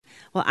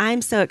Well,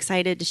 I'm so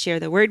excited to share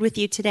the word with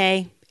you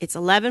today. It's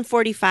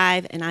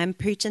 11:45 and I'm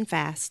preaching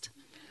fast.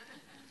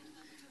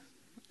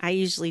 I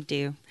usually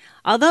do.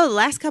 Although the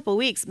last couple of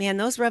weeks, man,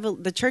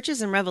 the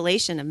churches in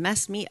Revelation have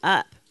messed me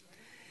up.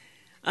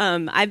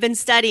 I've been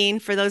studying,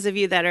 for those of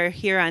you that are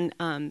here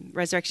on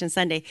Resurrection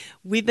Sunday,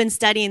 we've been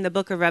studying the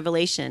book of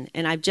Revelation,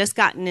 and I've just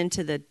gotten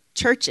into the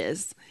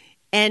churches.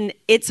 And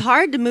it's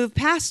hard to move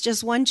past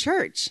just one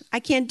church. I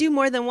can't do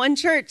more than one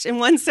church in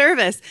one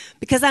service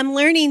because I'm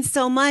learning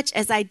so much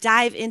as I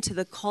dive into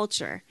the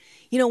culture.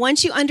 You know,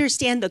 once you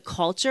understand the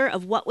culture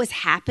of what was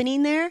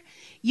happening there,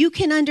 you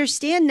can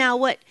understand now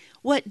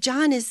what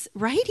John is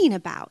writing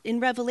about in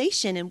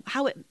Revelation and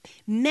how it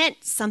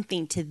meant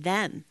something to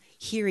them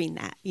hearing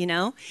that, you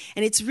know?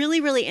 And it's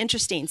really, really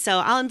interesting. So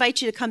I'll invite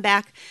you to come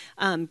back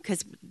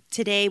because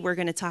today we're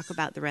going to talk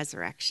about the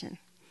resurrection.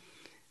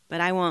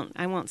 But I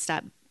won't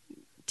stop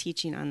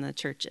teaching on the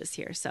churches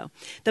here. So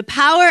the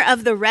power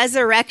of the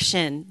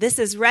resurrection. This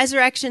is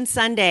Resurrection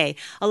Sunday.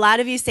 A lot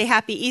of you say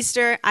Happy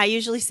Easter. I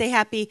usually say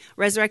Happy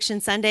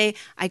Resurrection Sunday.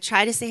 I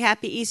try to say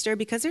Happy Easter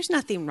because there's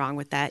nothing wrong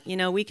with that. You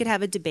know, we could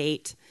have a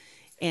debate,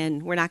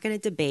 and we're not going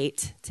to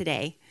debate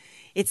today.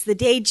 It's the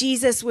day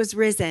Jesus was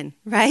risen,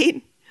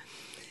 right?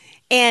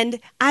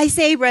 And I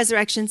say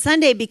Resurrection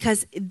Sunday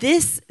because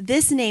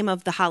this name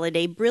of the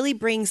holiday really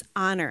brings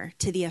honor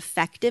to the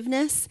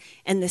effectiveness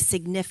and the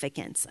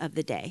significance of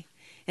the day.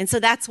 And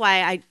so that's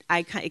why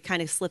it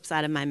kind of slips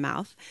out of my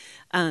mouth.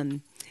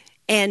 And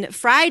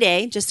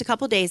Friday, just a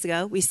couple days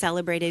ago, we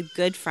celebrated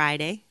Good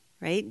Friday,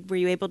 right? Were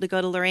you able to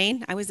go to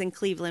Lorraine? I was in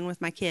Cleveland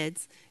with my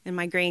kids and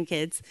my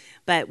grandkids.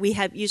 But we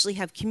usually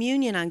have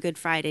communion on Good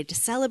Friday to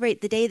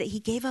celebrate the day that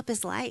he gave up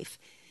his life.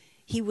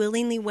 He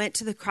willingly went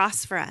to the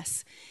cross for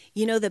us.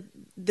 You know,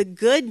 the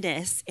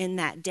goodness in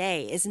that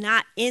day is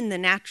not in the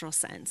natural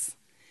sense.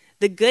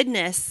 The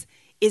goodness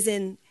is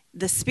in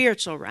the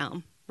spiritual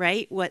realm,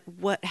 right?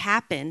 What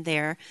happened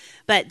there.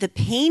 But the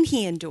pain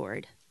he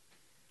endured,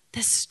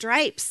 the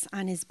stripes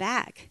on his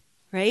back,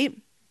 right?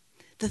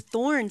 The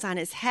thorns on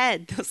his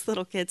head. Those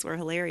little kids were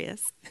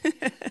hilarious.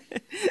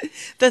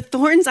 The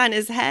thorns on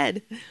his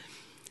head.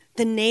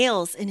 The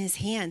nails in his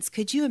hands.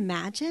 Could you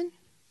imagine?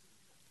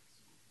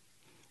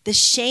 The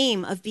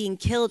shame of being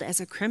killed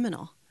as a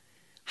criminal.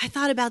 I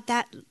thought about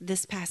that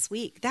this past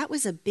week. That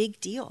was a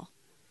big deal.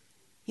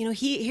 You know,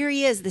 here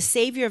he is, the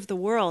Savior of the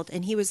world,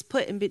 and he was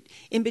put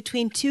in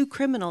between two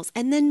criminals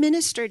and then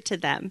ministered to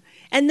them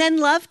and then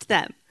loved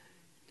them.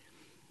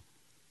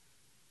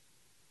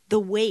 The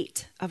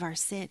weight of our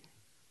sin.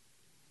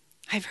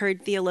 I've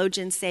heard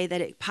theologians say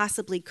that it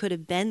possibly could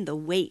have been the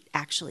weight,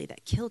 actually,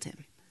 that killed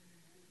him.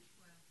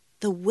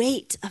 The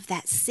weight of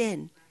that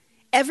sin.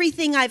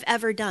 Everything I've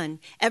ever done,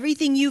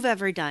 everything you've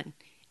ever done,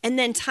 and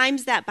then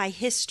times that by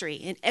history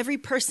and every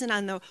person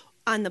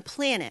on the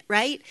planet,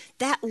 right?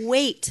 That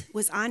weight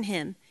was on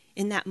him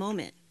in that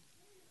moment.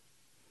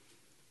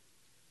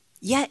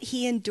 Yet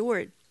he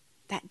endured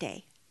that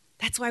day.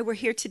 That's why we're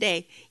here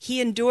today. He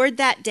endured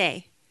that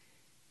day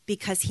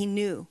because he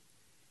knew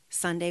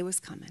Sunday was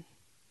coming.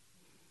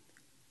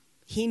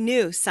 He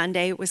knew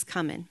Sunday was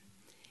coming.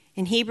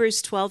 In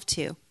Hebrews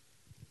 12:2,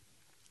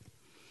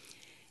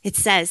 it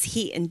says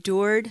he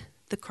endured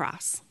the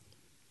cross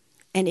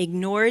and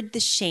ignored the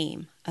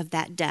shame of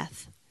that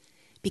death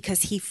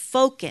because he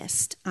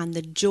focused on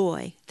the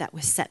joy that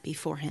was set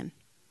before him.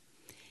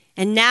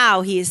 And now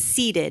he is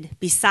seated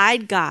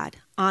beside God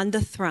on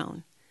the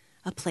throne,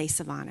 a place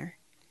of honor.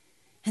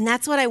 And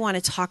that's what I want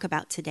to talk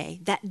about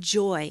today, that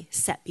joy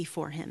set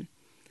before him.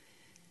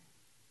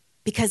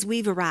 Because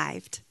we've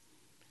arrived.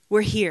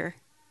 We're here,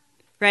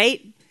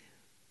 right?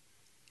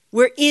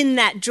 We're in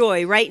that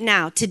joy right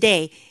now,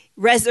 today,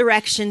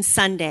 Resurrection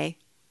Sunday.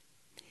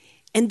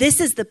 And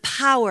this is the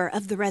power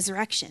of the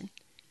resurrection,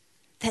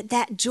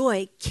 that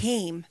joy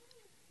came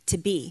to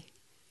be.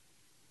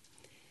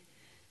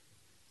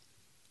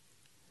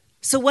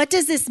 So what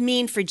does this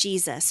mean for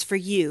Jesus, for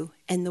you,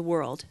 and the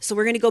world? So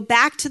we're going to go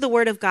back to the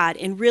Word of God,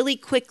 and really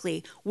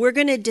quickly, we're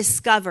going to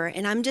discover,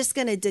 and I'm just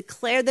going to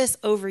declare this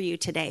over you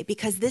today,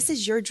 because this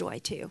is your joy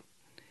too,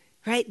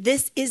 right?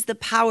 This is the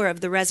power of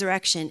the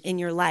resurrection in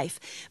your life.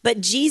 But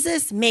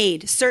Jesus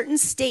made certain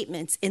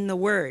statements in the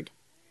Word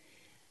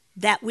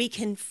that we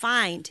can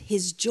find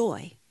his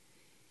joy.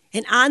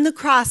 And on the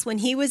cross, when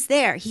he was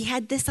there, he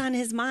had this on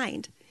his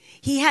mind.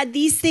 He had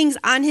these things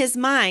on his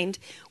mind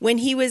when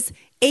he was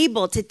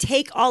able to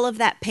take all of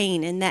that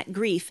pain and that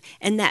grief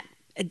and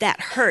that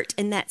hurt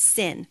and that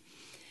sin.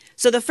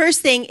 So the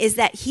first thing is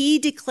that he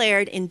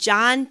declared in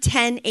John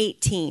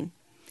 10:18,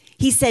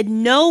 he said,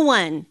 "No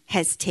one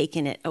has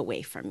taken it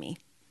away from me.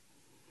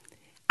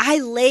 I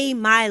lay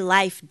my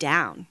life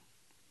down."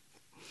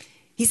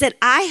 He said,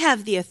 I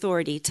have the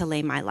authority to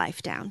lay my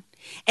life down,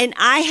 and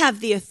I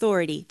have the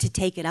authority to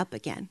take it up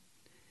again.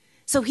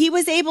 So he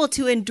was able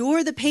to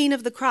endure the pain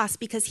of the cross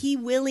because he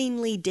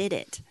willingly did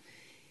it.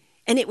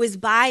 And it was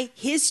by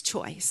his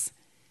choice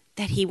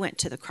that he went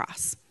to the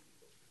cross.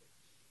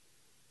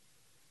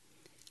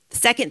 The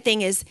second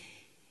thing is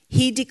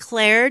he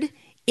declared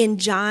in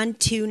John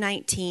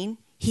 2:19,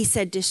 He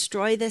said,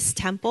 destroy this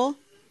temple,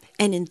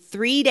 and in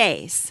 3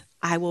 days,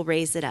 I will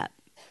raise it up.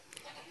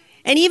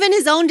 And even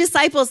his own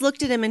disciples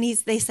looked at him and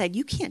they said,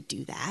 you can't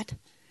do that.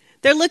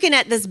 They're looking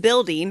at this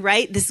building,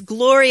 right? This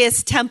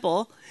glorious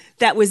temple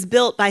that was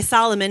built by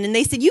Solomon. And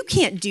they said, you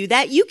can't do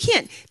that. You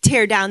can't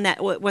tear down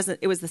that. Well,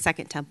 it was the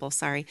second temple.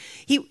 Sorry.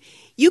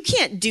 You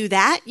can't do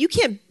that. You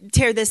can't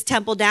tear this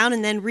temple down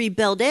and then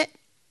rebuild it.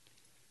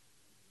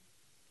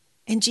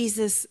 And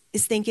Jesus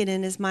is thinking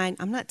in his mind,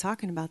 I'm not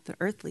talking about the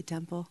earthly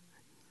temple,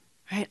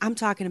 right? I'm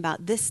talking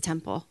about this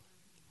temple.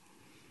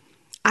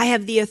 I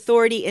have the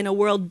authority in a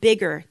world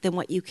bigger than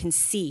what you can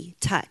see,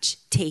 touch,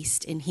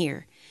 taste, and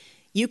hear.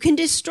 You can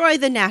destroy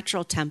the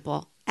natural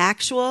temple,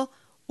 actual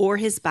or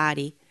his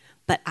body,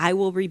 but I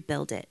will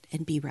rebuild it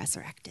and be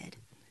resurrected.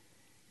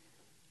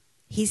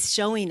 He's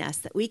showing us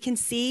that we can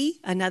see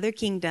another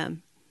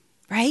kingdom,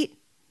 right?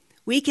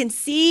 We can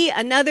see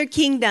another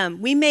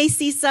kingdom. We may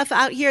see stuff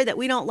out here that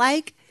we don't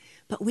like,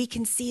 but we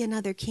can see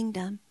another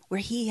kingdom where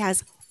he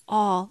has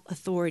all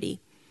authority.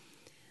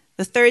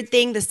 The third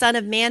thing, the Son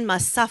of Man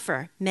must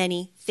suffer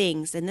many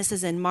things. And this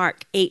is in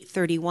Mark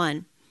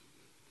 8:31.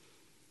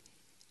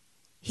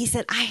 He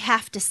said, I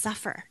have to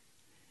suffer.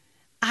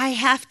 I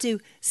have to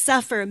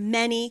suffer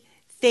many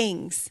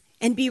things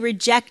and be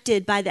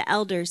rejected by the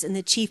elders and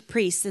the chief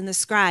priests and the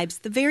scribes,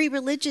 the very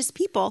religious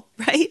people,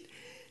 right?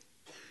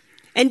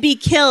 And be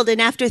killed,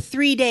 and after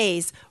 3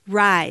 days,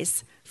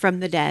 rise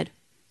from the dead.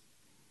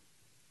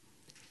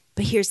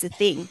 But here's the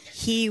thing,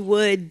 he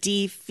would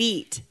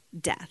defeat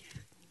death.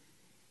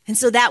 And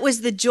so that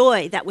was the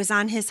joy that was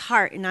on his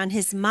heart and on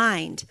his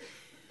mind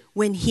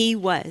when he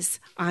was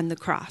on the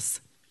cross.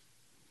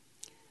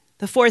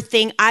 The fourth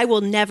thing, I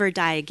will never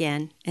die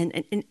again.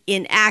 And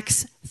in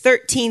Acts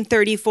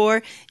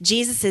 13:34,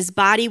 Jesus'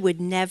 body would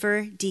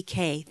never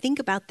decay. Think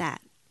about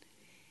that.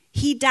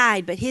 He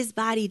died, but his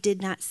body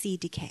did not see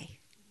decay.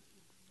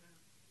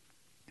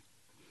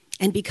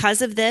 And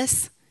because of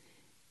this,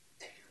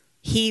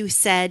 he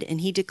said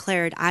and he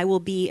declared, I will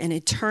be an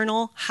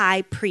eternal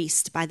high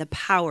priest by the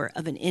power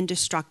of an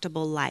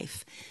indestructible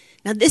life.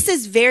 Now, this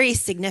is very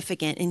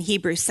significant in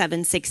Hebrews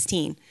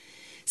 7:16.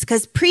 It's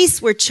because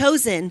priests were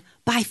chosen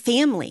by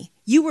family.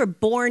 You were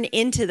born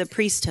into the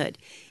priesthood.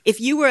 If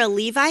you were a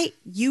Levite,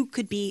 you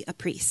could be a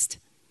priest.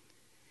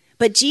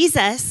 But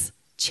Jesus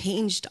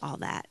changed all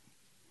that.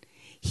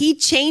 He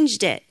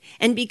changed it.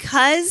 And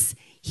because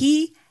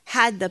he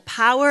had the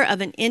power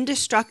of an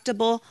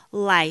indestructible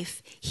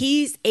life,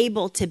 he's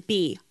able to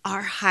be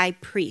our high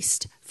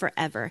priest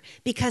forever.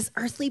 Because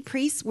earthly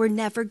priests were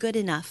never good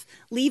enough.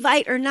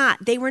 Levite or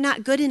not, they were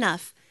not good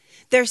enough.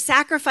 Their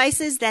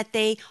sacrifices that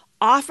they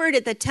offered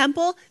at the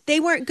temple, they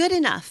weren't good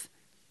enough.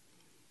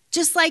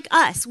 Just like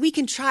us, we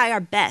can try our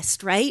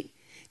best, right?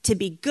 To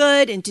be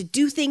good and to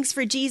do things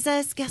for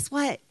Jesus. Guess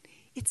what?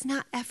 It's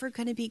not ever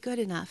going to be good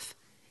enough.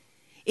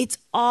 It's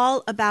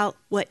all about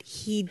what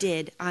he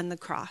did on the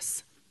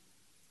cross.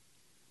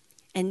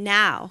 And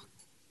now,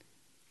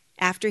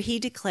 after he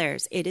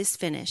declares it is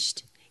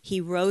finished,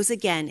 he rose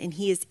again and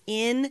he is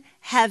in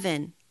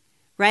heaven,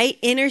 right?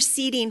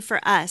 Interceding for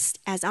us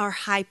as our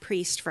high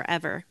priest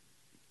forever.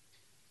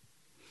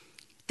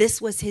 This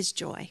was his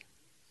joy.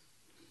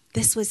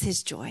 This was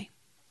his joy.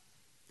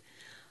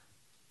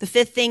 The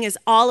fifth thing is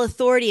all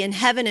authority in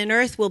heaven and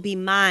earth will be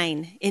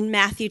mine in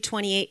Matthew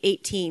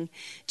 28:18.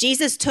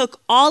 Jesus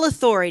took all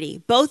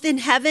authority, both in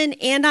heaven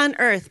and on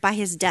earth, by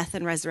his death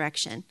and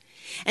resurrection.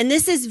 And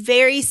this is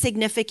very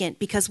significant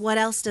because what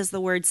else does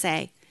the word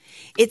say?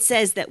 It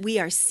says that we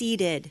are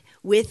seated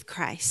with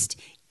Christ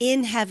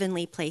in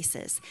heavenly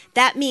places.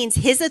 That means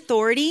his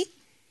authority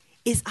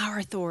is our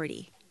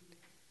authority.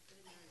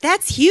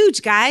 That's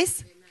huge,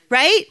 guys,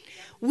 right?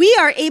 We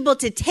are able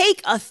to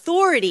take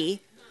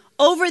authority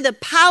over the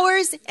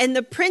powers and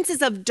the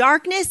princes of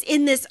darkness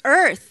in this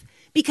earth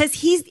because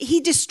he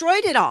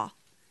destroyed it all.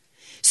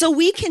 So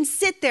we can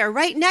sit there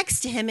right next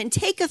to him and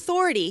take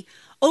authority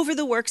over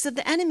the works of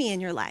the enemy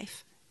in your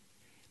life.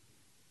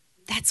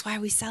 That's why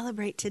we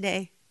celebrate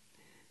today.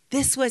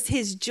 This was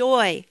his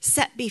joy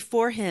set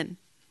before him.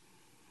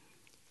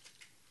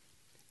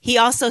 He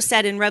also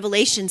said in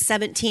Revelation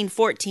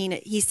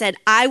 17:14, he said,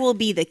 I will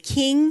be the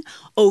king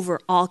over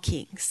all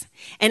kings,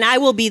 and I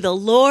will be the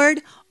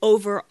Lord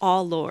over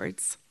all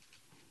lords.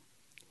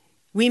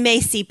 We may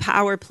see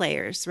power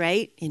players,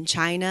 right? In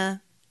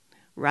China,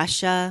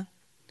 Russia,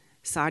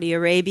 Saudi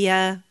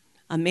Arabia,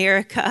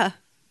 America,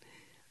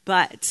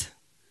 but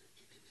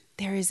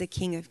there is a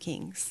King of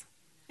Kings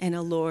and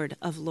a Lord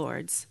of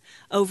Lords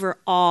over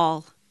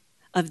all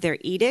of their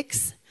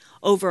edicts,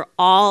 over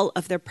all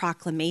of their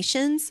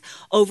proclamations,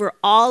 over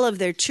all of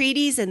their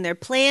treaties and their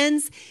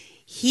plans.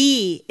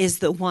 He is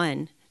the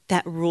one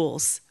that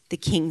rules the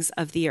kings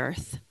of the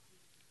earth.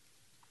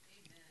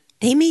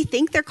 They may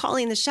think they're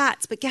calling the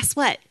shots, but guess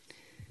what?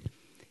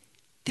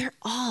 They're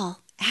all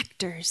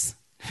actors,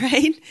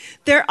 right?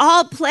 They're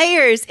all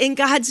players in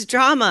God's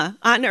drama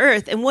on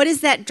earth. And what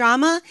is that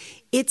drama?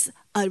 It's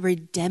a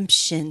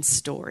redemption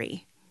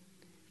story.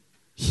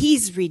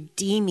 He's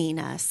redeeming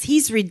us.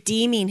 He's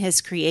redeeming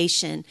his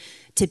creation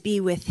to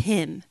be with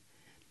him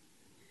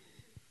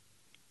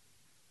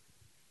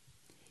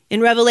In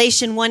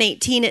Revelation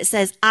 1:18, it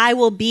says, I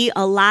will be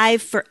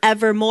alive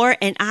forevermore,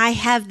 and I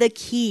have the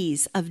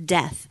keys of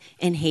death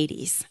and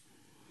Hades.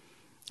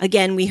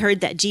 Again, we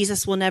heard that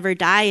Jesus will never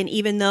die, and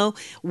even though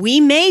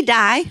we may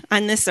die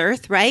on this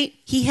earth, right?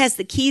 He has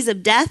the keys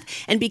of death,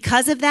 and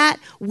because of that,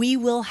 we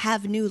will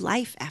have new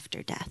life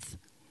after death.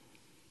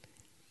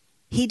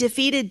 He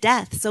defeated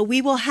death, so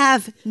we will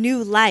have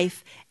new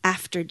life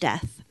after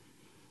death.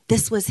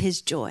 This was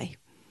his joy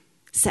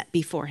set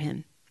before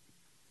him.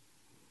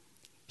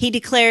 He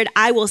declared,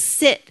 I will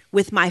sit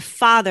with my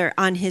Father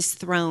on his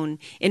throne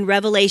in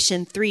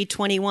Revelation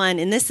 3:21.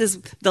 And this is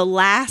the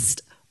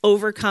last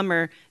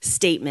overcomer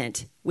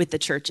statement with the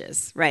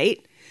churches,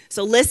 right?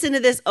 So listen to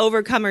this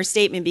overcomer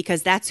statement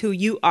because that's who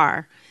you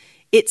are.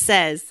 It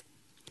says,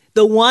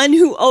 the one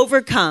who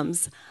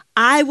overcomes,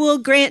 I will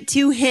grant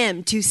to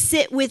him to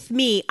sit with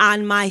me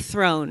on my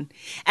throne,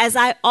 as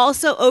I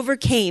also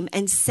overcame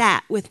and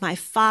sat with my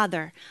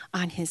Father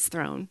on his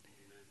throne.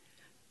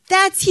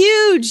 That's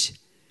huge.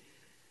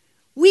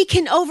 We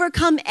can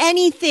overcome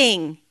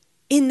anything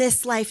in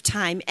this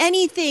lifetime,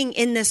 anything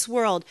in this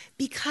world,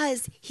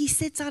 because he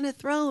sits on a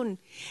throne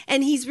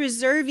and he's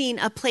reserving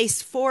a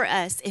place for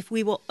us if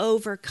we will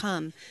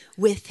overcome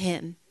with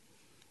him.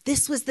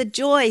 This was the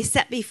joy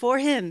set before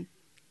him.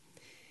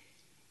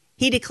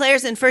 He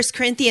declares in 1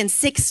 Corinthians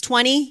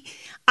 6:20,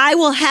 I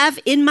will have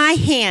in my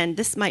hand,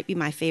 this might be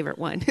my favorite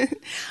one,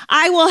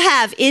 I will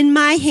have in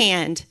my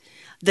hand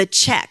the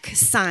check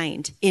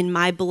signed in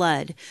my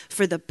blood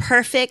for the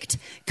perfect,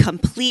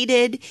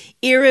 completed,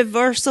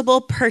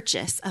 irreversible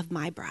purchase of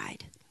my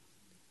bride.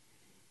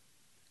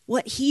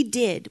 What he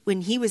did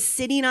when he was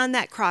sitting on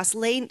that cross,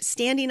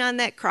 standing on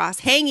that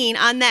cross, hanging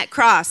on that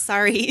cross,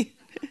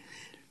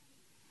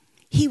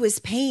 he was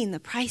paying the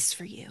price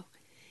for you.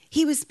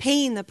 He was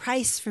paying the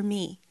price for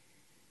me.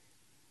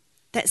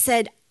 That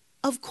said,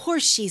 of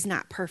course she's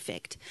not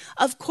perfect.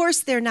 Of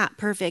course they're not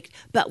perfect,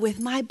 but with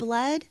my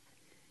blood,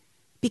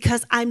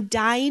 because I'm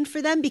dying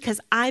for them, because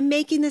I'm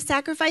making the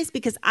sacrifice,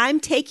 because I'm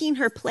taking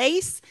her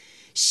place,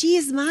 she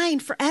is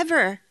mine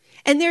forever.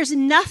 And there's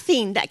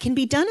nothing that can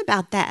be done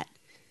about that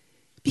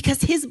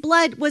because his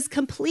blood was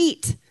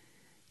complete.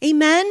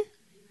 Amen?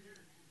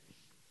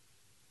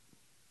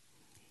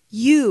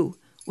 You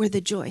were the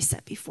joy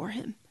set before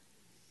him.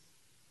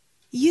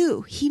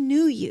 He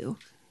knew you.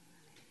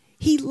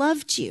 He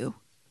loved you.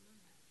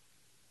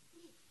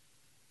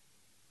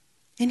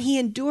 And he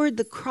endured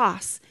the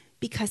cross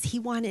because he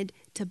wanted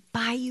to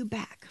buy you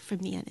back from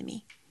the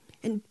enemy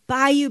and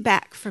buy you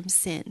back from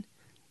sin.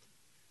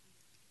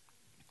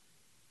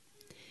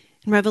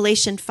 In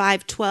Revelation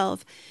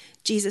 5:12,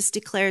 Jesus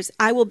declares,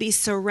 I will be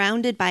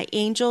surrounded by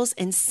angels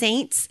and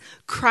saints,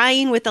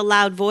 crying with a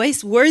loud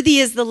voice, worthy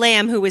is the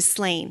Lamb who was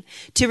slain,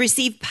 to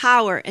receive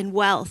power and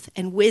wealth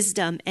and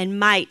wisdom and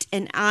might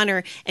and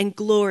honor and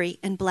glory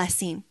and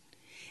blessing.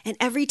 And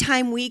every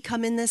time we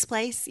come in this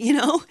place,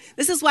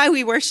 this is why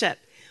we worship.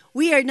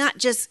 We are not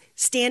just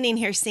standing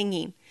here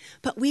singing,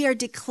 but we are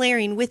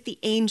declaring with the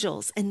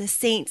angels and the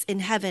saints in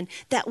heaven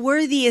that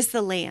worthy is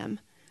the Lamb,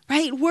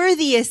 right?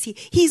 Worthy is he.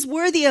 He's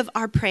worthy of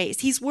our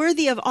praise. He's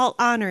worthy of all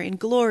honor and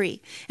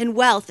glory and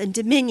wealth and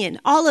dominion,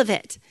 all of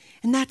it.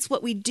 And that's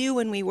what we do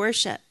when we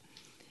worship.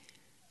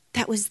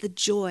 That was the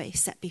joy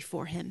set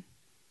before him.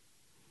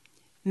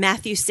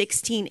 Matthew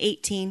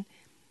 16:18.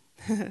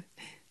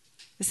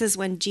 This is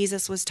when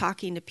Jesus was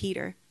talking to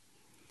Peter.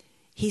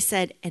 He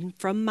said, and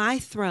from my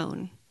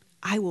throne,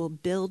 I will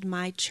build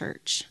my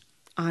church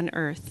on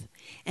earth,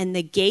 and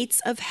the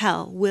gates of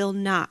hell will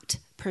not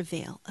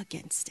prevail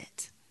against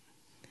it.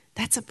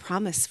 That's a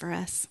promise for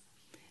us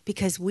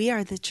because we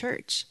are the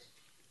church.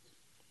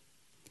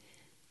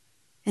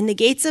 And the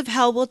gates of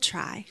hell will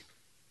try,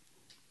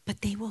 but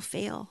they will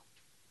fail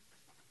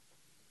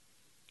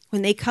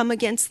when they come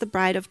against the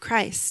bride of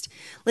Christ.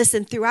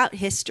 Listen, throughout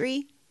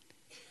history,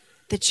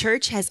 the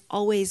church has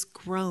always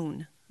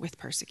grown with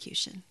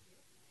persecution.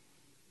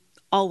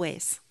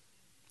 Always.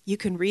 You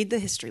can read the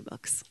history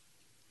books.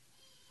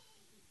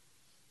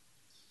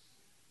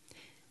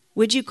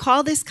 Would you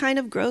call this kind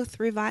of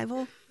growth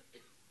revival?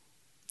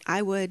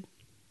 I would.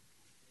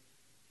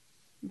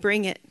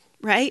 Bring it,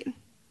 right?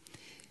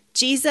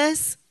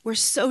 Jesus, we're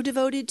so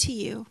devoted to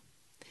you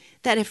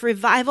that if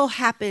revival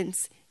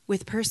happens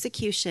with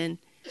persecution,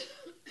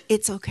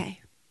 it's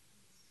okay.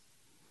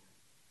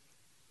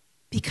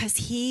 Because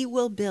he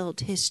will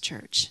build his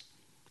church.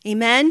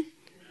 Amen?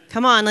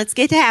 Come on, let's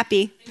get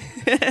happy.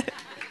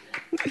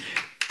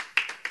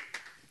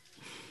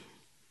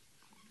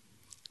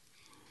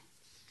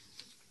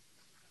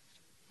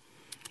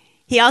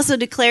 He also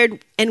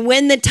declared, and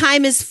when the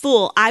time is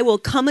full, I will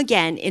come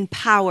again in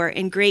power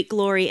and great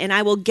glory, and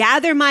I will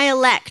gather my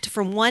elect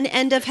from one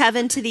end of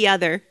heaven to the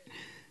other.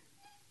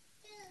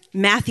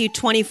 Matthew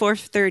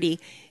 24:30.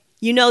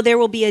 There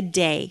will be a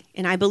day,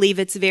 and I believe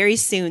it's very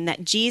soon,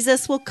 that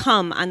Jesus will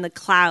come on the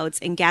clouds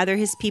and gather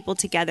his people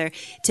together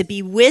to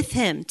be with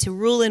him, to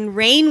rule and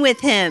reign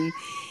with him.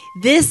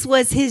 This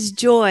was his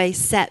joy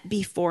set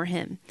before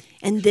him,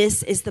 and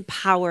this is the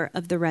power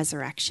of the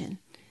resurrection.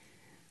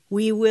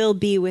 We will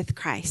be with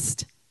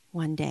Christ.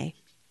 one day.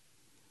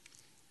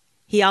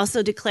 He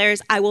also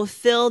declares, I will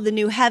fill the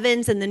new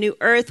heavens and the new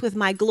earth with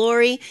my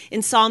glory.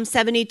 In Psalm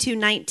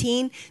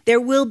 72:19, there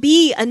will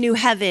be a new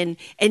heaven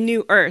and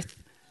new earth,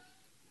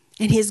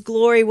 and his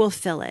glory will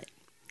fill it,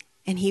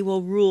 and he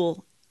will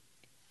rule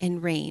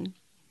and reign.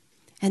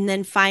 And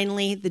then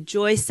finally, the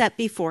joy set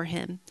before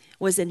him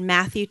was in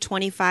Matthew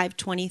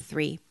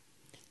 25:23.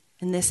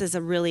 And this is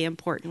a really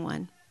important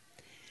one.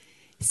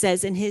 It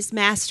says, and his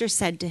master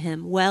said to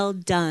him, well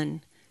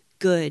done,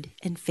 good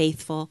and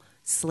faithful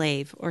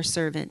slave or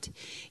servant.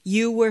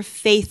 You were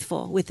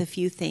faithful with a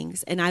few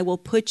things, and I will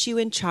put you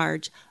in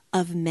charge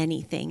of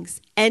many things.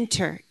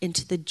 Enter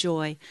into the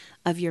joy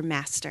of your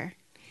master.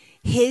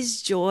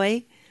 His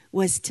joy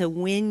was to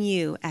win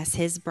you as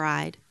his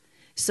bride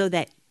so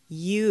that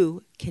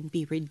you can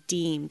be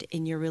redeemed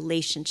in your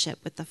relationship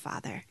with the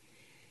Father.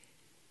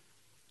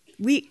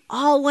 We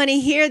all want to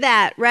hear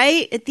that,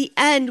 right? At the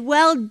end,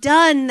 well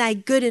done, thy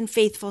good and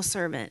faithful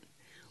servant.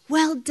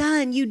 Well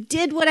done. You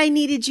did what I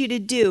needed you to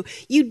do.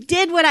 You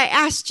did what I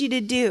asked you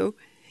to do.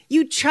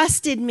 You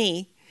trusted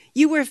me.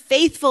 You were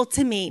faithful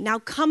to me. Now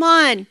come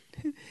on.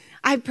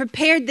 I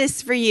prepared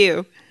this for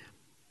you.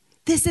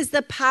 This is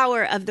the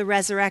power of the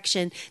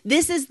resurrection.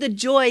 This is the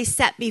joy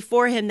set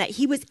before him, that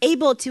he was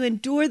able to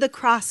endure the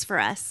cross for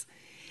us.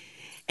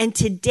 And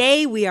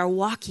today we are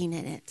walking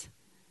in it.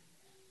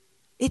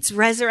 It's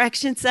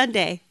Resurrection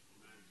Sunday.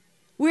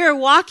 We're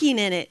walking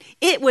in it.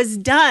 It was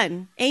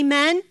done.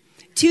 Amen?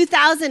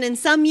 2,000 and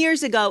some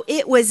years ago,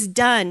 it was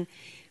done.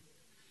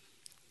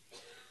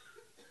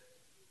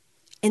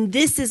 And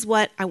this is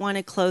what I want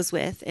to close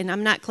with. And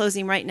I'm not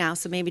closing right now,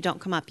 so maybe don't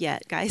come up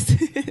yet, guys.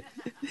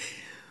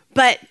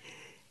 But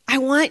I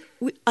want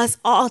us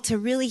all to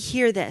really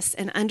hear this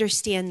and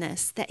understand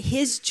this, that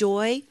his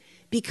joy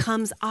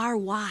becomes our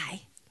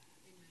why.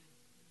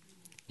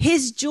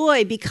 His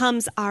joy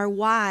becomes our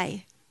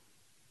why.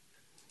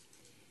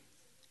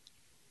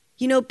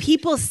 You know,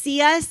 people see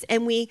us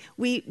and we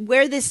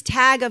wear this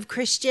tag of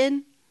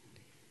Christian,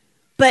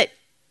 but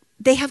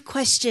they have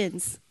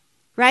questions,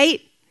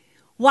 right?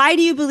 Why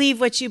do you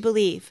believe what you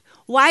believe?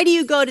 Why do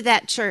you go to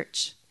that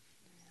church?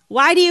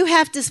 Why do you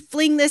have to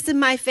fling this in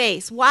my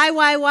face?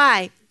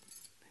 Why?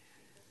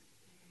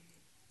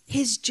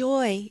 His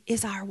joy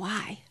is our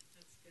why.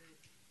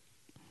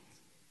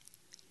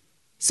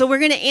 So we're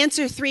going to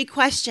answer 3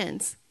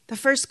 questions. The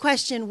first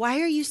question, why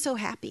are you so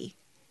happy?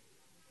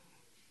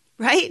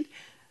 Right?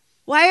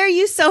 Why are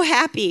you so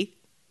happy?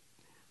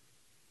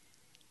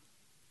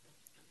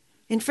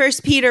 In 1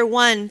 Peter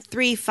 1,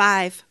 3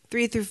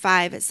 through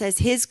 5, it says,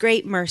 his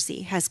great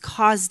mercy has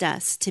caused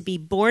us to be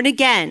born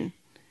again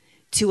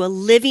to a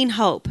living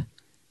hope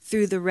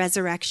through the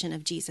resurrection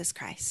of Jesus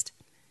Christ,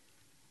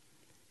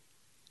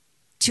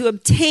 to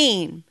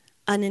obtain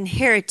an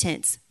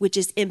inheritance which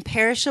is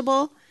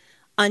imperishable,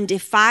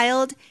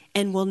 undefiled,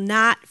 and will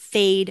not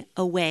fade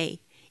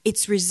away.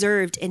 It's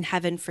reserved in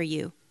heaven for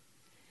you,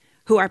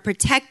 who are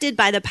protected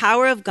by the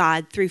power of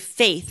God through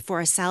faith for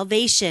a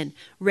salvation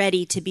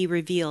ready to be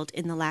revealed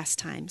in the last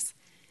times.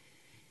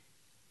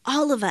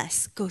 All of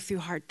us go through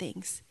hard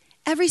things.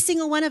 Every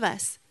single one of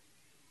us.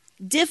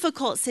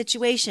 Difficult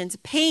situations,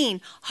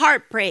 pain,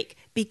 heartbreak,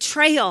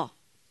 betrayal,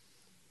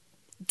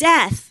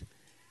 death,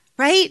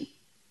 right?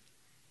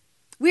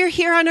 We're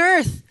here on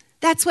earth.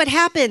 That's what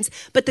happens.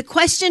 But the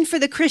question for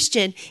the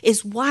Christian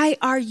is, why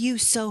are you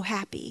so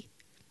happy?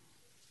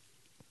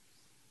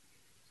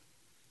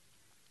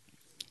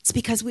 It's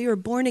because we were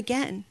born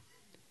again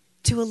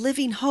to a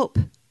living hope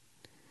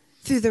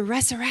through the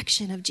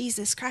resurrection of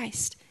Jesus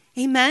Christ.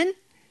 Amen?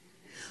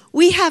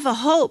 We have a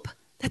hope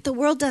that the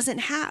world doesn't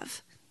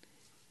have.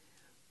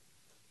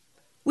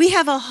 We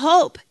have a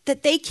hope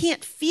that they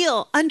can't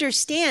feel,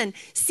 understand,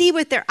 see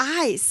with their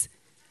eyes.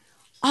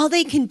 All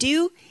they can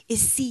do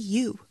is see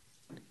you.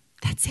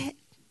 That's it.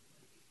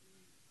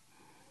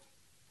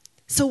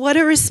 So what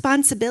a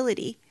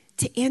responsibility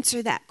to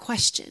answer that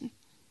question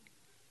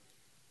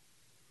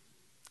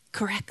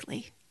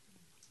correctly.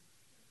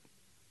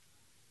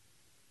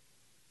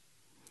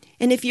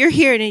 And if you're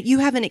here and you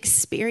haven't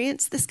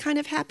experienced this kind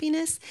of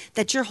happiness,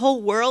 that your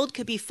whole world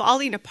could be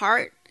falling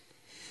apart,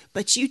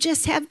 but you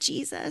just have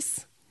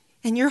Jesus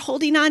and you're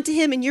holding on to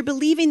him and you're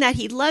believing that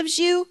he loves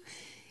you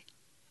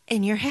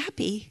and you're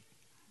happy,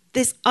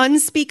 this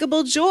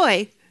unspeakable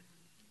joy,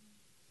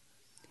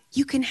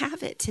 you can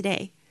have it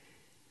today.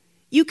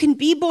 You can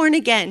be born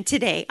again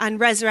today on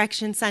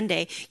Resurrection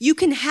Sunday. You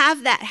can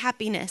have that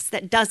happiness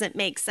that doesn't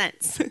make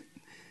sense.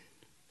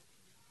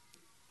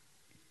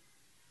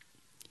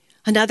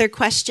 Another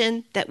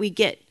question that we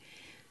get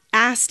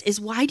asked is,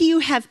 why do you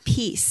have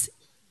peace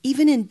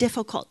even in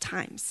difficult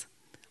times?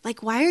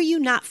 Like, why are you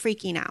not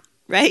freaking out,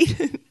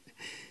 right?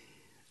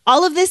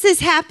 All of this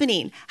is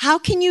happening. How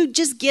can you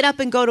just get up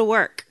and go to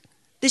work?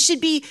 This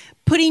should be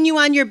putting you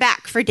on your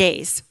back for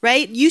days,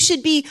 right? You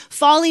should be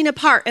falling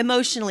apart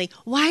emotionally.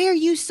 Why are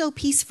you so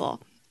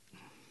peaceful?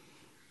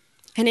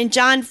 And in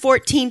John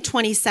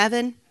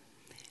 14:27,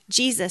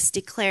 Jesus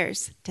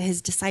declares to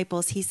his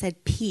disciples, he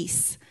said,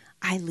 peace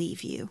I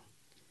leave you.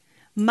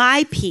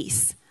 My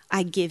peace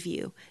I give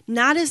you,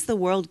 not as the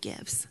world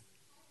gives.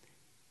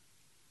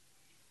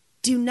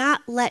 Do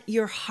not let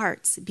your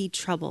hearts be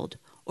troubled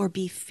or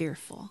be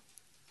fearful.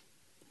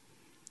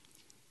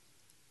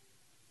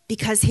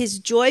 Because his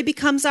joy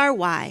becomes our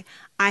why.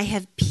 I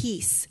have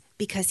peace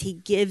because he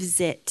gives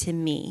it to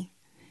me.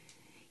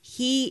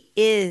 He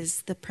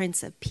is the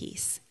Prince of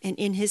Peace, and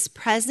in his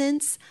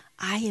presence,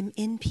 I am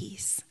in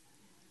peace.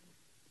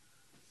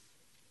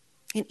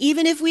 And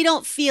even if we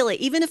don't feel it,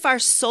 even if our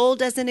soul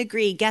doesn't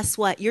agree, guess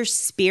what? Your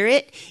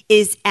spirit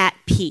is at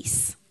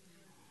peace.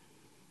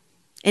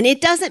 And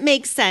it doesn't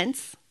make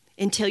sense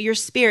until your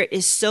spirit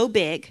is so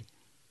big,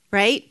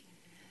 right?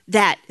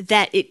 That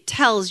it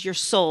tells your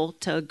soul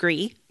to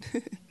agree.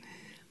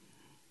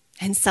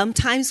 And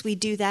sometimes we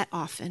do that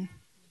often.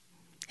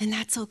 And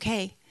that's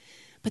okay.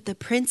 But the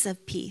Prince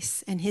of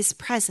Peace and his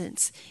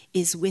presence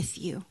is with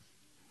you,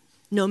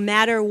 no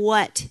matter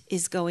what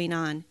is going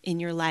on in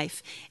your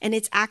life. And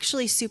it's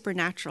actually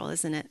supernatural,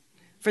 isn't it?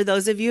 For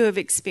those of you who have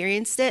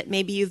experienced it,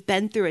 maybe you've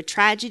been through a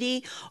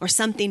tragedy or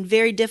something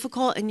very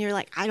difficult, and you're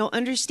like, I don't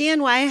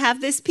understand why I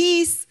have this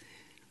peace.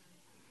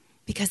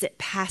 Because it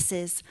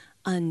passes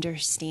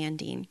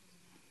understanding.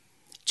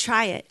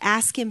 Try it.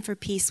 Ask him for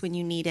peace when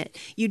you need it.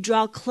 You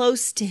draw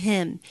close to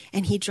him,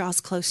 and he draws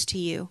close to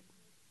you.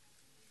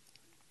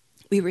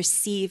 We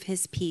receive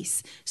his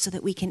peace so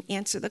that we can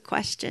answer the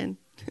question.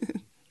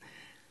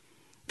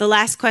 The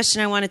last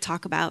question I want to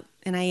talk about,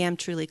 and I am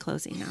truly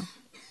closing now,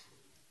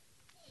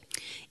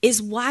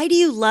 is why do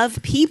you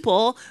love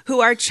people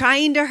who are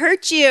trying to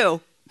hurt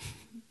you?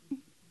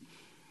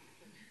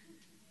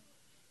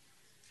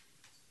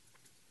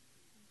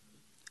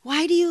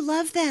 Why do you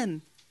love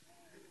them?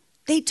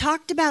 They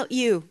talked about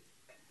you.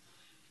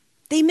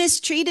 They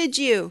mistreated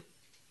you.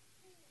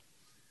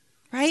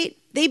 Right?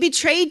 They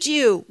betrayed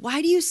you.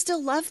 Why do you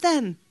still love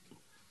them?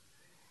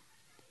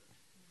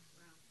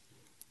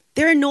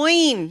 They're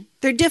annoying.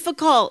 They're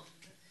difficult.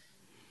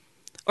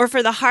 Or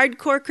for the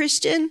hardcore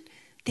Christian,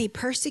 they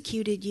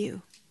persecuted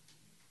you.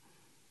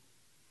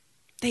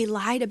 They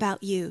lied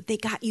about you. They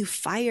got you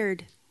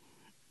fired.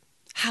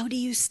 How do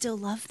you still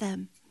love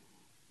them?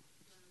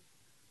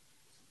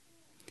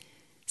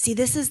 See,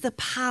 this is the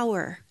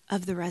power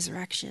of the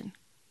resurrection,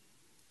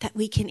 that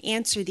we can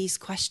answer these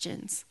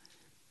questions.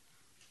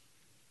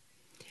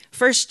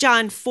 1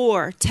 John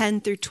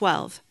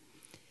 4:10-12.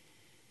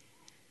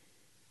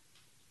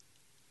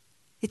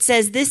 It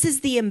says, this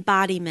is the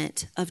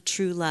embodiment of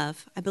true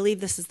love. I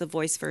believe this is the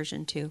Voice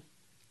version too.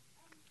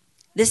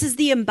 This is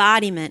the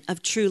embodiment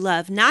of true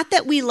love. Not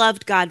that we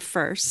loved God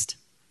first,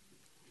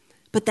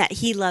 but that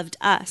he loved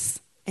us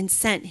and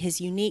sent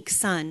his unique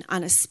son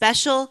on a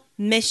special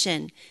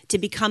mission to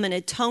become an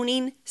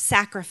atoning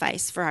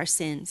sacrifice for our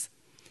sins.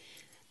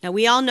 Now,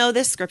 we all know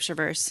this scripture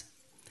verse.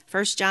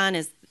 1 John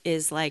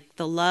is like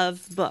the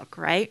love book,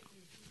 right?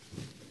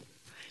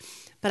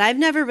 But I've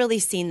never really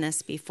seen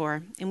this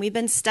before. And we've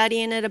been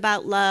studying it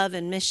about love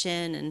and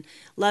mission and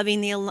loving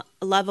the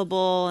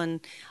lovable and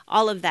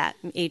all of that,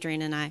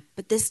 Adrian and I.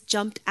 But this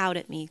jumped out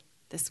at me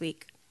this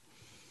week.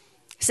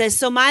 It says,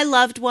 so my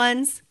loved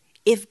ones,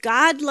 if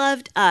God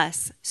loved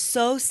us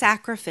so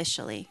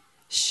sacrificially,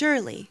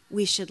 surely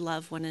we should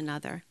love one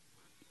another.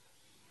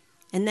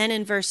 And then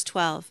in verse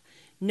 12,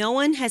 no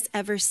one has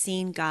ever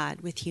seen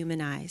God with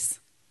human eyes.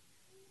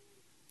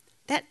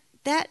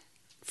 That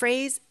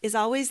phrase is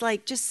always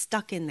like just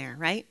stuck in there,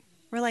 right?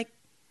 We're like,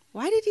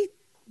 why did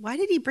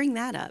he bring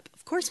that up?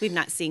 Of course we've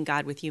not seen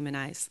God with human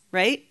eyes,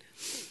 right?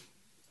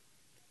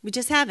 We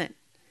just haven't.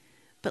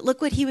 But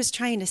look what he was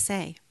trying to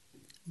say.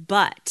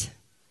 But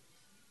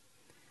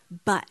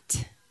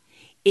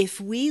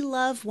if we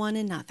love one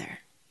another,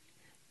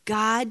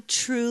 God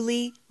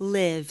truly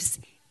lives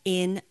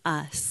in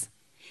us.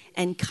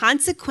 And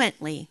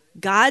consequently,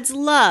 God's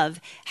love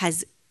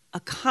has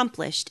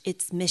accomplished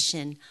its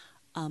mission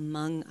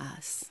among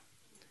us.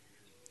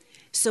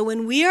 So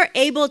when we are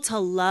able to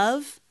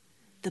love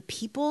the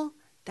people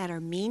that are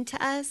mean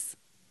to us,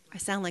 I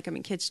sound like I'm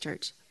in kids'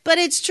 church, but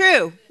it's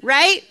true,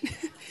 right?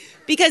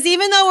 Because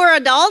even though we're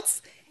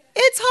adults,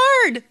 it's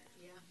hard.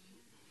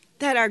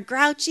 That are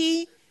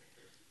grouchy,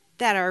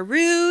 that are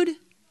rude,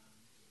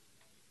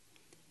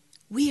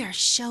 we are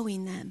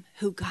showing them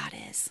who God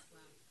is.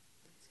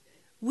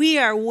 We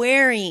are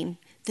wearing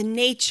the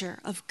nature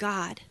of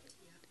God.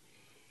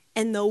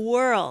 And the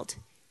world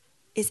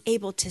is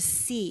able to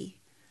see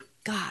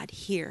God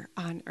here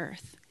on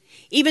earth.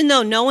 Even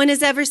though no one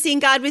has ever seen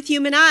God with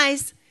human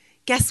eyes,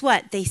 guess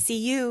what? They see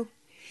you,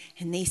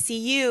 and they see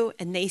you,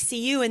 and they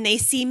see you, and they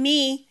see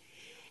me.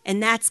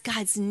 And that's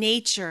God's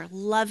nature,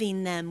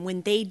 loving them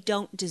when they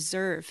don't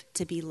deserve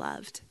to be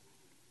loved.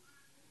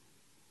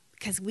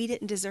 Because we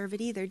didn't deserve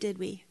it either, did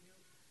we?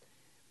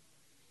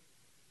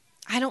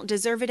 I don't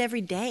deserve it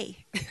every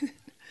day.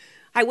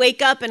 I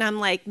wake up and I'm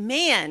like,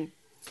 man,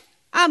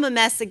 I'm a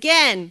mess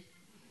again.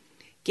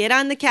 Get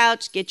on the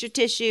couch, get your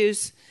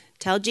tissues,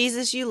 tell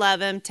Jesus you love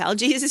him, tell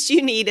Jesus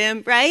you need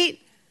him, right?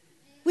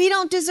 We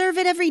don't deserve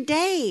it every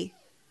day.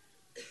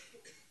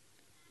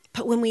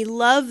 But when we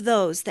love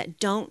those that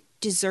don't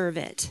deserve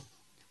it,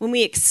 when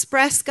we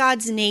express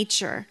God's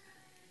nature,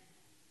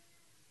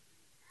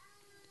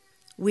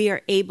 we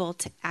are able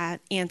to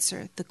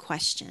answer the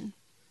question.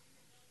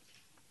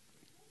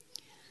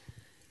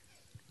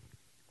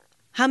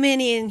 How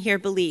many in here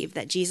believe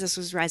that Jesus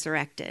was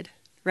resurrected?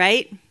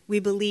 Right? We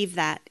believe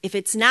that. If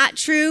it's not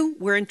true,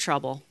 we're in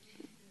trouble.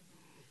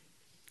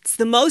 It's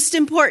the most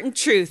important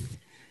truth,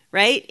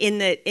 right?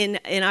 In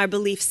our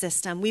belief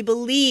system. We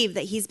believe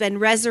that he's been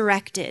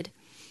resurrected.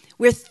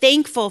 We're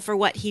thankful for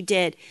what he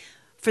did.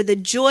 For the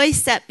joy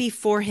set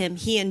before him,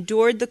 he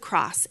endured the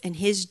cross, and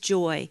his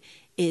joy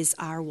is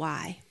our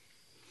why.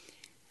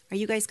 Are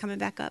you guys coming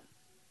back up?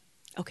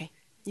 Okay,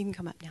 you can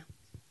come up now.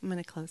 I'm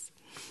going to close.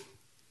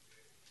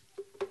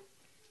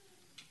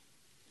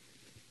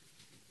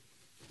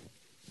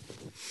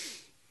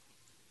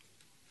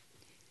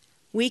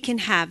 We can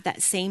have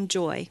that same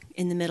joy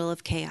in the middle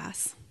of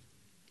chaos.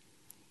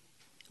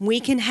 We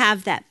can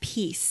have that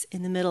peace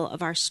in the middle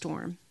of our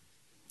storm.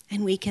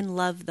 And we can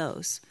love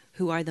those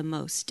who are the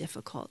most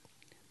difficult.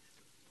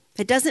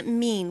 It doesn't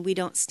mean we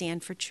don't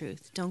stand for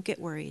truth. Don't get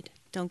worried.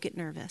 Don't get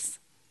nervous.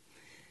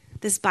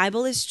 This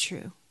Bible is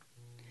true.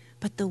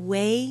 But the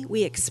way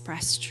we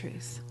express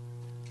truth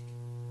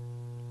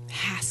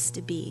has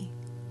to be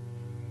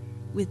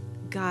with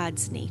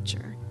God's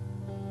nature.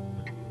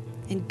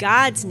 And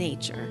God's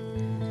nature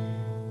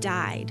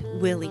died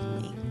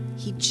willingly.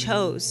 He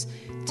chose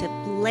to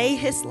lay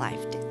his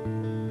life down.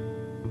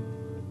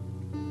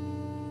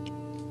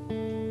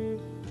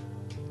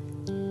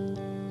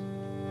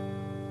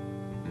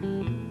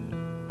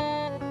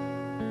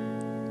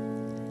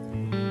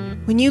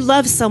 When you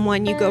love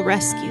someone, you go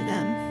rescue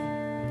them.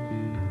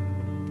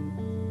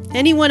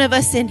 Any one of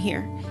us in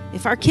here,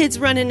 if our kid's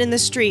running in the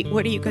street,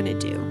 what are you going to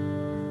do?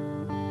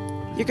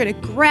 You're going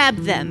to grab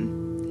them.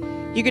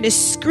 You're going to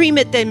scream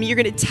at them. You're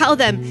going to tell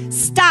them,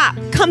 stop,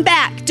 come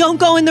back, don't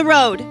go in the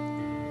road.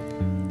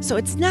 So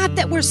it's not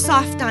that we're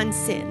soft on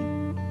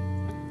sin,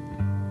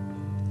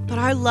 but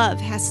our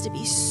love has to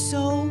be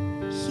so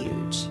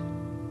huge,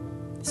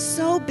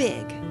 so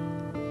big,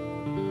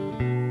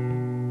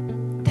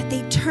 that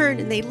they turn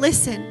and they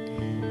listen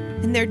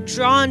and they're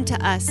drawn to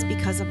us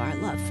because of our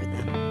love for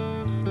them.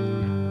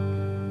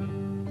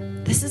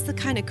 This is the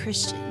kind of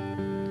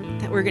Christian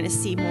that we're going to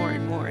see more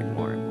and more and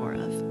more and more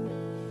of.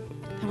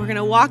 And we're going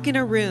to walk in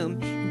a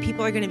room and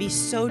people are going to be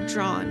so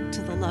drawn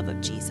to the love of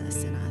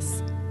Jesus in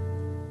us.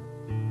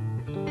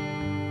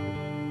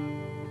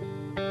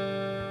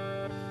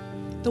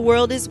 The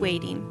world is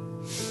waiting.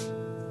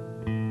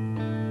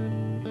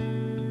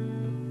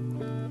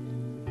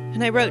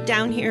 And I wrote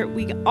down here,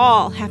 we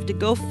all have to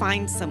go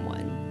find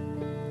someone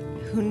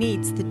who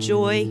needs the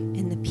joy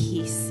and the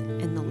peace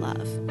and the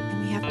love.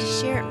 And we have to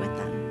share it with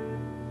them.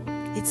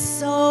 It's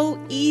so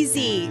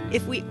easy.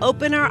 If we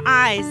open our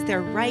eyes,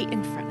 they're right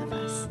in front of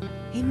us.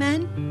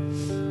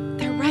 Amen?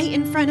 They're right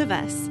in front of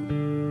us.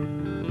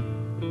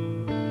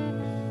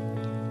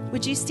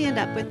 Would you stand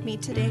up with me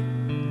today?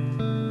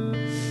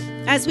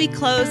 As we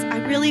close, I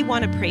really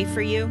want to pray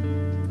for you.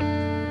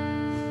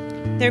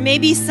 There may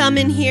be some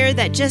in here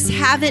that just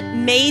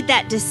haven't made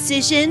that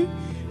decision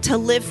to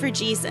live for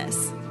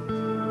Jesus.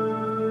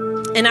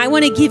 And I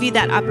want to give you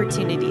that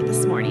opportunity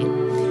this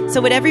morning.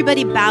 So would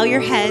everybody bow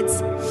your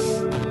heads?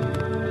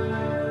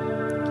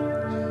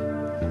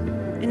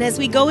 And as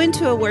we go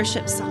into a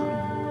worship song,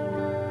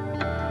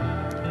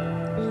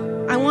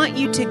 I want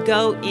you to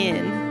go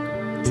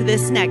in to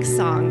this next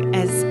song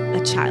as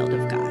a child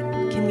of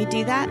God. Can we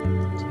do that?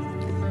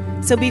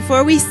 So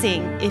before we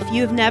sing, if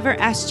you have never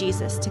asked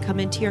Jesus to come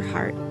into your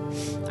heart,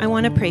 I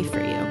want to pray for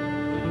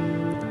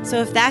you. So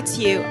if that's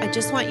you, I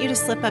just want you to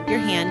slip up your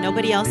hand.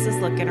 Nobody else is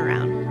looking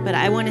around, but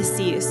I want to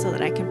see you so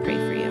that I can pray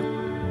for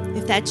you.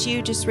 If that's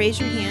you, just raise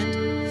your hand.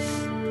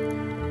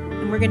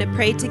 And we're going to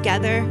pray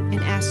together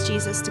and ask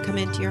Jesus to come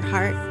into your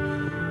heart,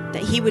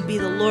 that he would be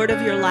the Lord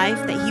of your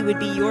life, that he would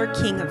be your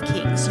King of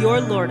Kings,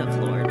 your Lord of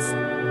Lords,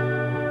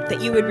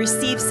 that you would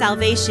receive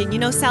salvation. You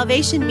know,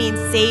 salvation means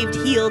saved,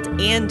 healed,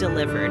 and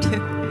delivered.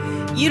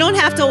 You don't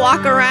have to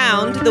walk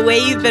around the way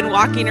you've been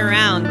walking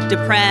around,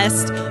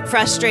 depressed,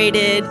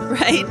 frustrated,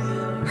 right?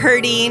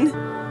 Hurting.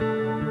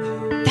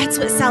 That's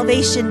what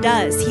salvation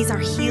does. He's our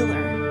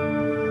healer.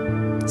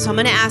 So I'm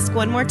going to ask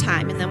one more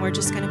time, and then we're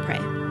just going to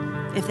pray.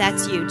 If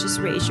that's you, just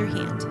raise your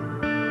hand.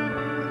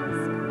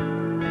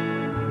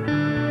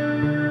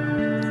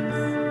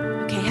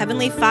 Okay,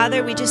 Heavenly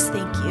Father, we just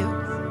thank you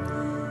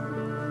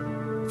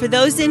for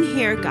those in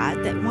here,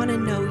 God, that want to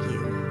know you,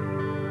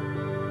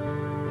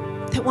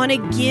 that want to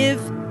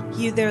give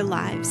you their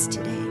lives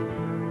today.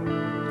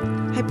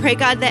 I pray,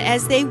 God, that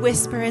as they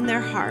whisper in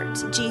their heart,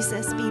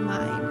 Jesus, be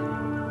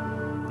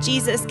mine.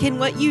 Jesus, can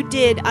what you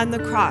did on the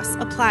cross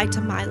apply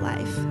to my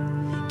life?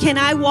 Can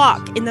I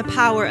walk in the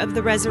power of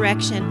the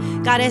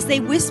resurrection? God, as they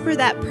whisper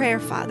that prayer,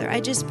 Father, I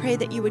just pray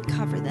that you would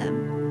cover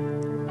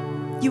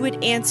them. You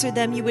would answer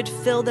them. You would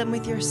fill them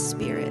with your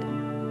spirit.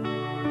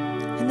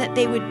 And that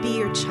they would be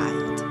your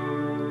child.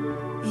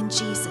 In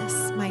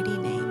Jesus' mighty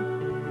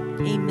name.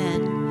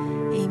 Amen.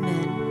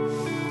 Amen.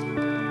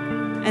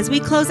 As we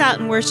close out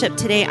in worship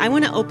today, I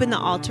want to open the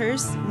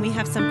altars. We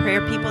have some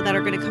prayer people that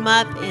are going to come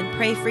up and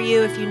pray for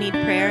you if you need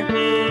prayer.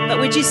 But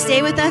would you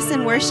stay with us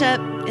in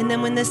worship? And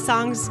then when this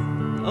song's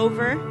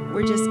over,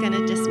 we're just going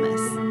to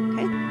dismiss.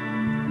 Okay?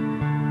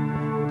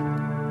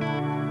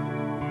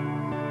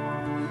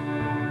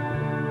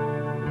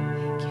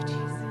 Thank you,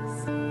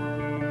 Jesus.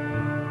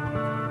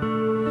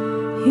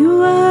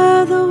 You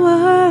are the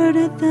Word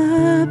at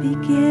the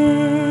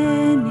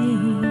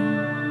beginning,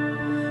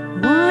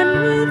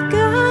 one with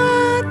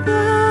God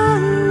the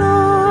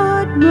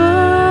Lord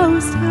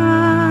Most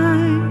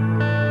High.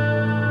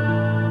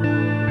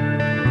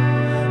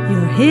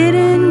 Your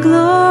hidden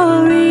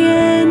glory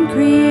in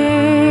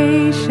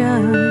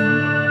creation,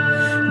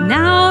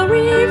 now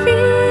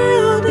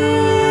revealed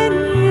in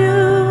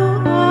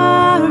you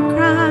are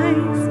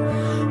Christ.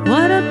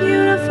 What a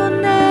beautiful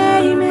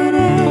name it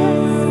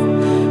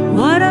is.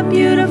 What a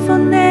beautiful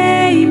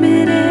name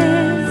it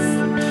is.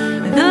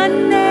 The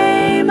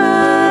name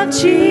of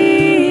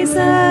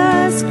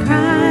Jesus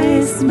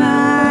Christ,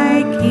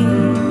 my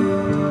King.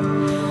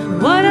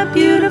 What a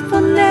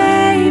beautiful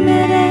name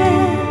it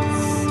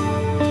is.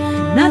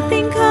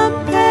 Nothing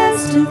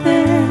compares to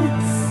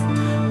this.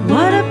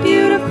 What a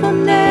beautiful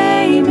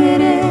name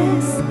it is.